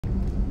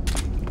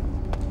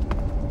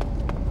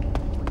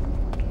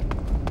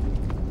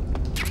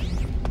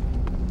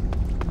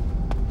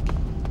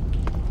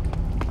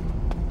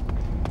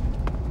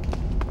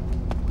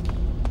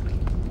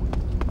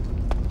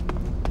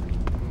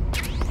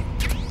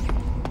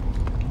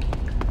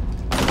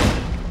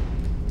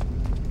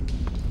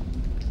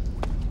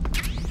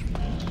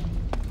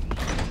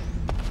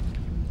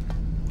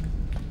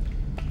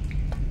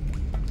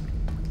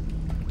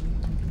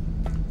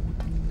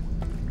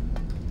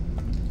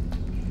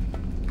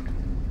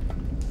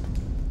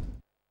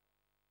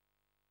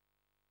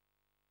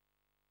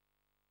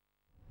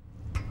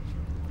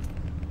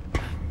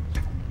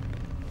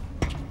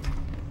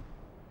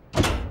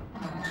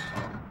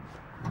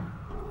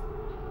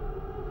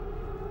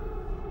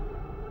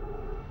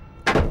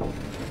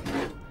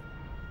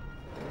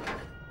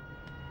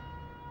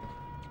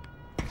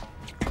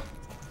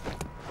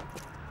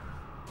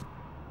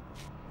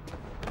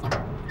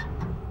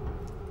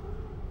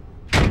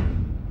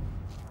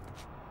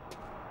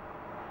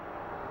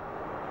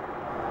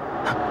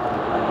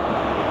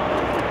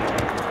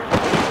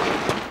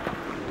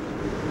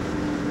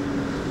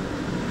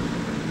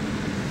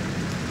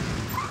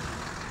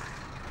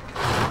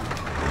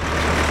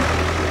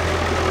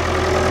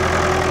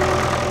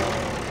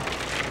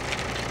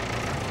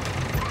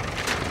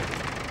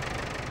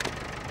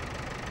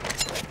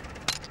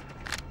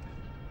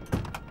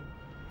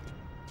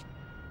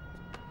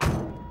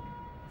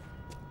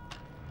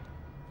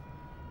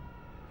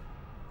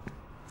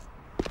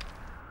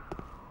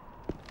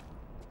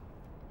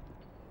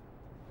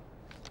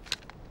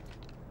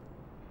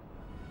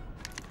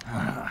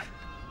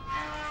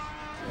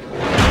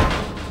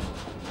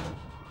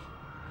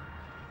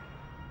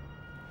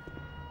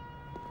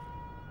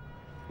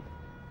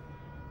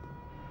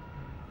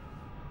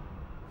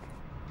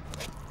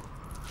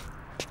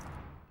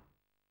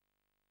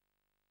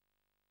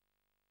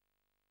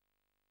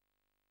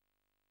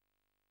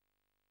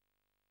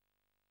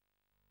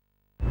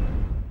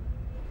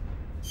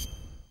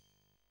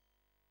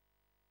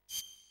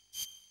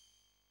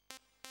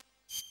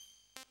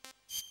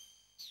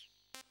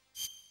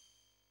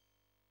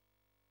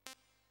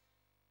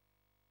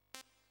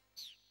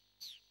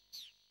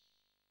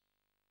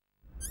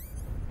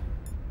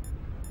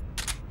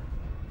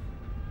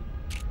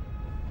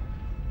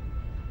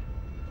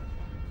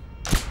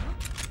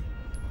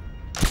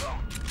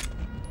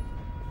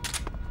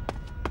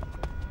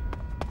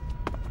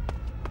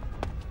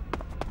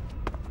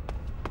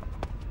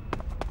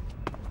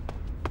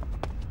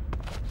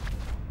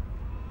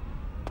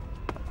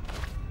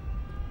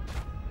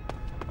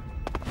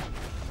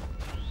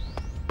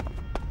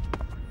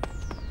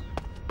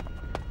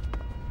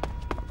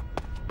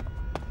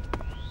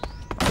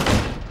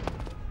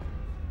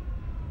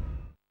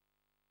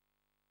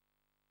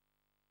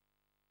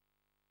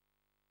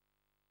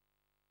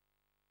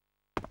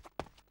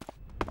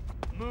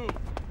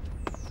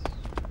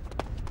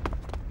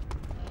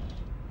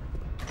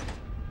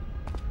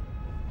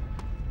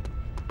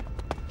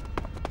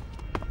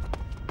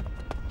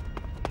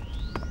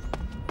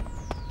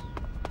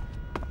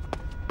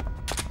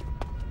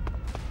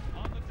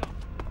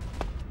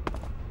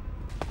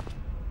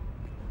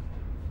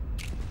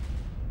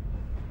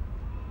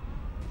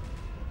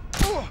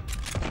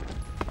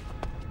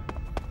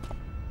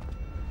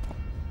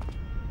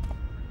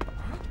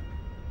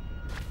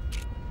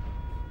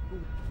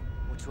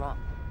What's wrong?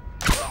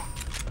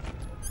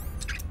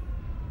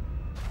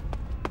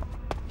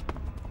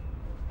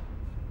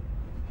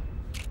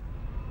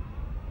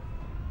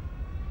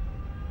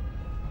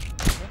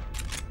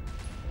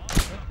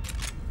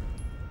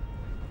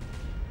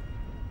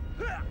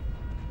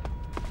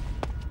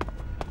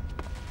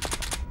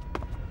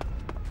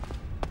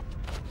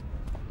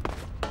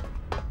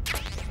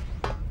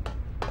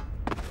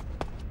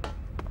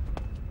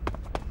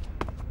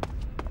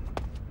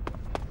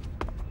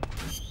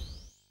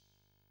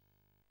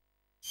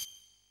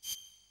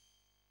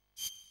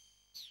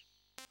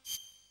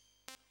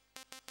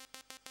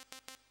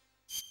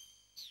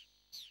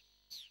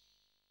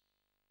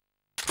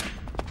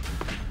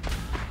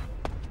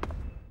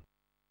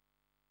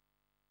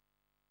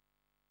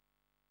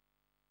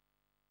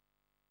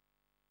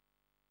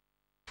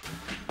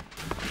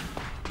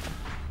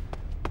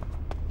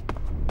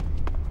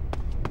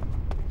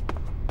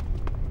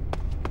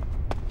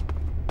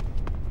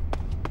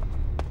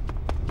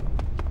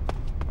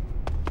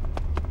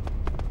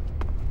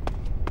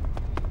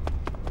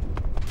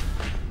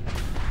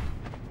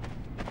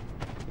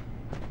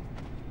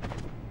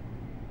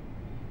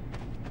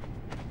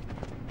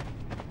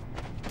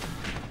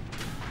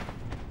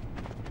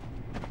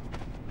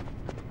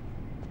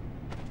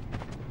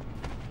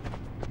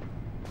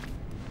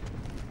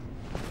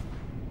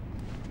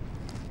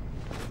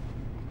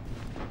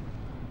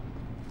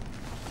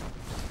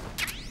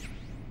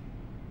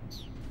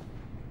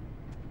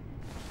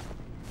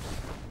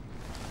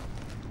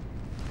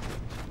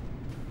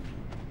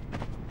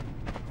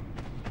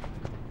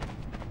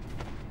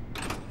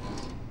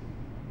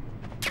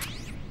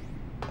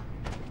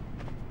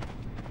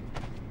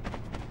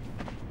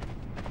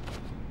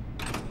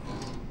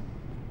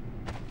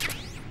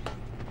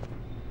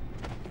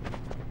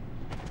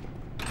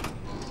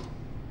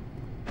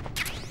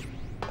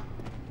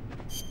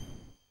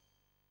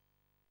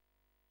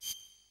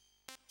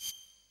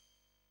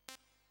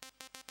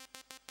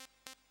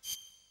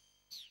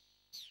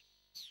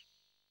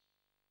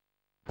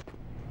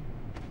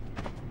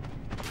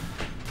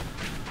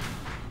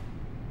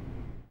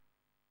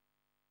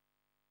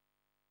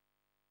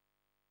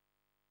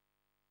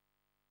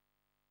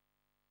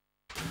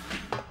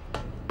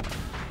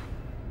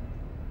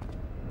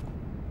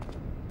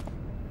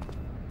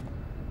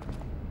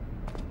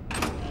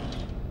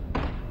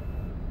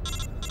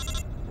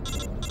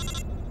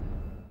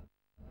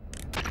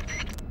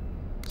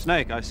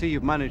 Snake, I see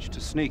you've managed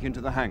to sneak into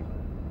the hangar.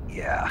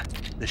 Yeah,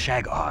 the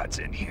Shagahod's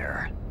in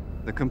here.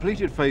 The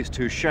completed Phase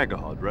 2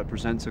 Shagahod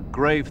represents a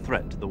grave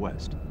threat to the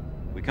West.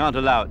 We can't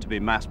allow it to be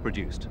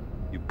mass-produced.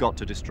 You've got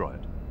to destroy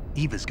it.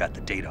 Eva's got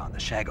the data on the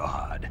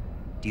Shagahod.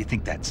 Do you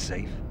think that's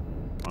safe?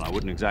 Well, I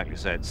wouldn't exactly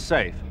say it's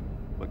safe,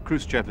 but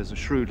Khrushchev is a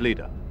shrewd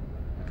leader.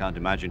 I can't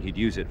imagine he'd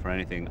use it for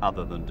anything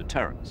other than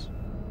deterrence.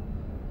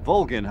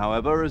 Volgin,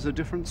 however, is a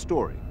different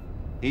story.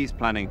 He's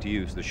planning to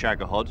use the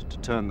Shagahod to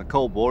turn the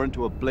Cold War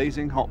into a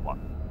blazing hot one.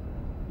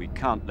 We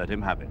can't let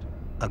him have it.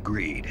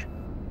 Agreed.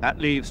 That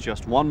leaves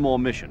just one more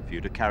mission for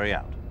you to carry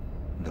out.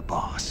 The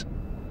boss.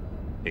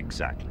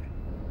 Exactly.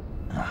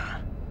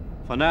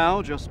 For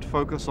now, just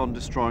focus on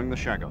destroying the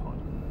Shagahod.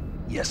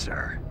 Yes,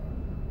 sir.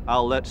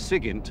 I'll let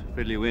Sigint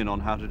fill you in on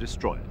how to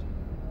destroy it.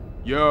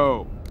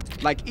 Yo,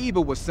 like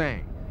Eva was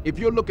saying, if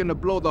you're looking to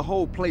blow the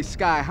whole place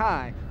sky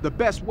high, the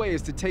best way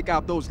is to take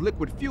out those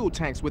liquid fuel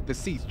tanks with the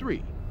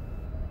C3.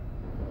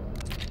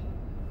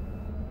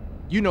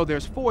 You know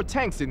there's 4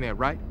 tanks in there,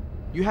 right?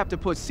 You have to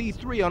put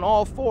C3 on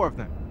all 4 of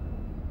them.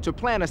 To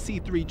plan a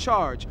C3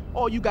 charge,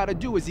 all you gotta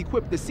do is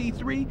equip the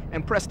C3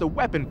 and press the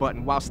weapon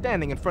button while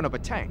standing in front of a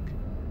tank.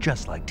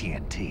 Just like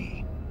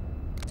TNT.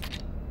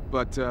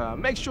 But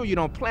make sure you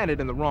don't plant it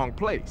in the wrong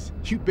place.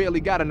 You barely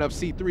got enough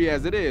C3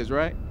 as it is,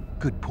 right?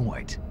 Good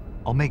point.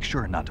 I'll make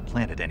sure not to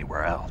plant it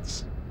anywhere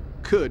else.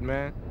 Good,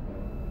 man.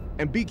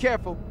 And be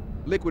careful.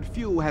 Liquid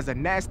fuel has a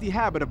nasty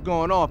habit of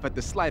going off at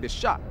the slightest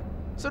shock.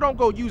 So don't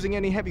go using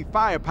any heavy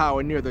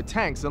firepower near the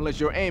tanks unless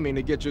you're aiming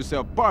to get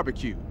yourself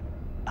barbecued.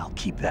 I'll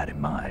keep that in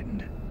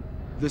mind.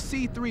 The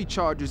C3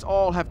 charges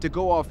all have to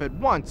go off at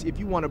once if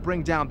you want to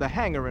bring down the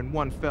hangar in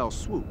one fell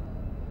swoop.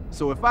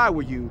 So if I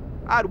were you,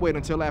 I'd wait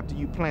until after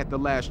you plant the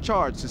last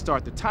charge to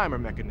start the timer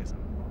mechanism.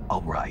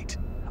 All right.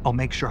 I'll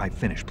make sure I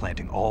finish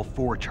planting all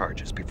 4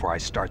 charges before I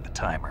start the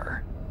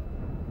timer.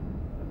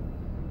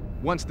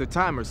 Once the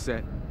timer's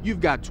set,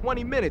 you've got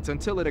 20 minutes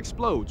until it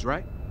explodes,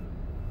 right?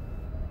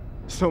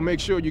 So make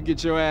sure you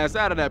get your ass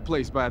out of that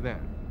place by then.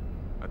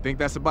 I think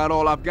that's about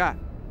all I've got.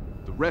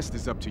 The rest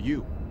is up to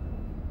you.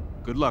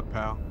 Good luck,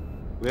 pal.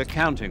 We're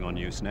counting on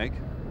you, Snake.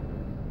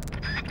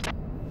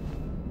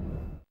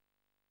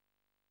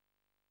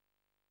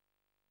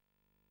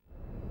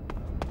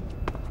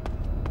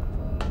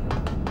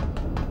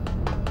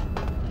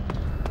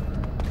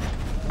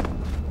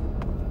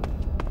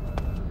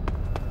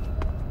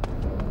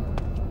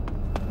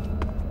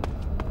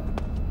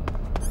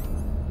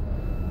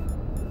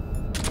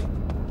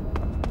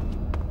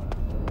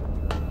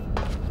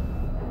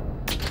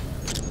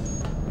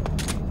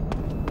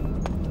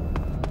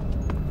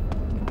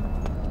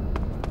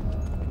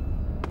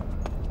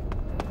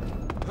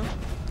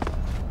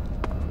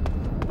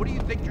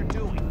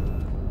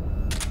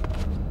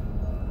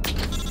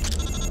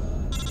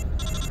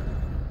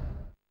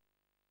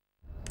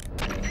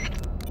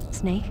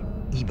 Snake?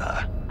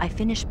 Eva. I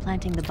finished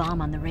planting the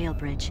bomb on the rail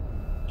bridge.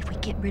 If we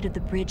get rid of the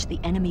bridge, the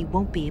enemy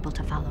won't be able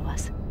to follow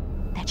us.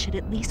 That should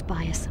at least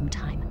buy us some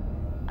time.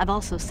 I've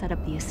also set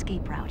up the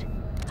escape route.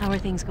 How are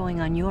things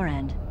going on your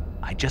end?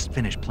 I just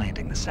finished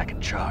planting the second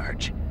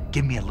charge.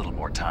 Give me a little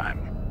more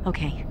time.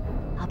 Okay.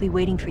 I'll be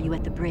waiting for you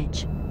at the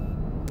bridge.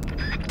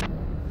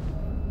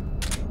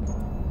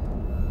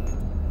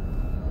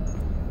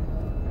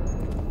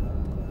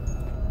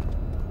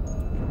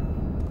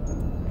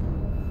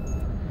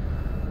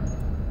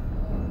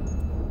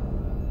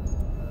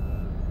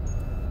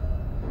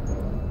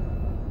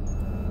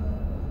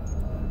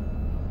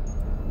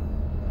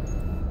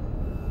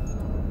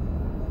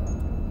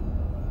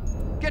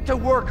 Get to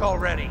work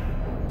already!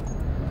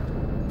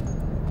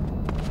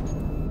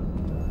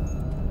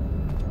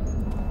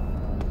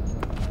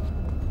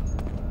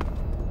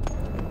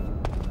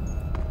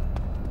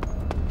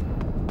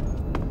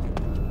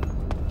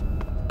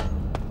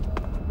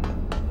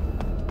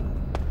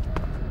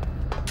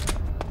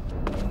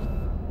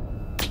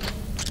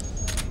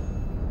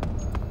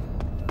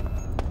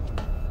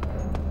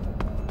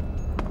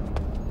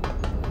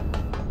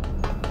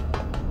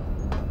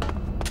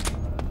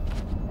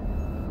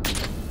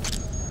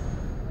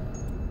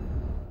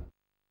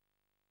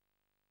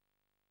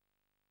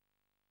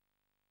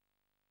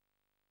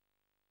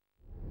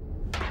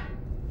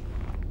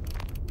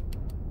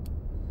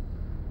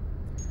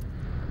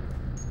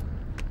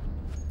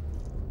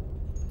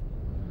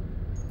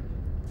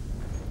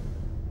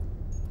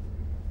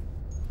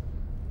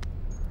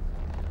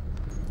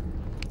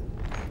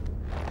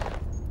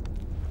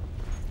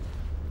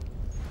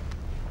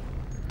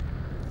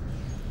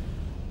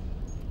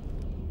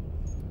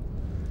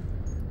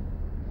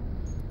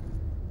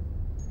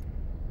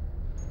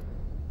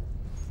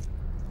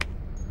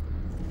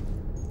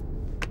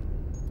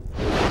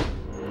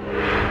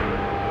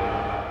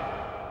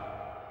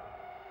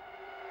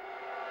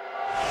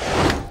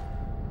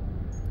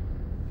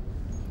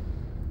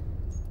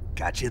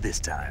 Got you this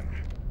time.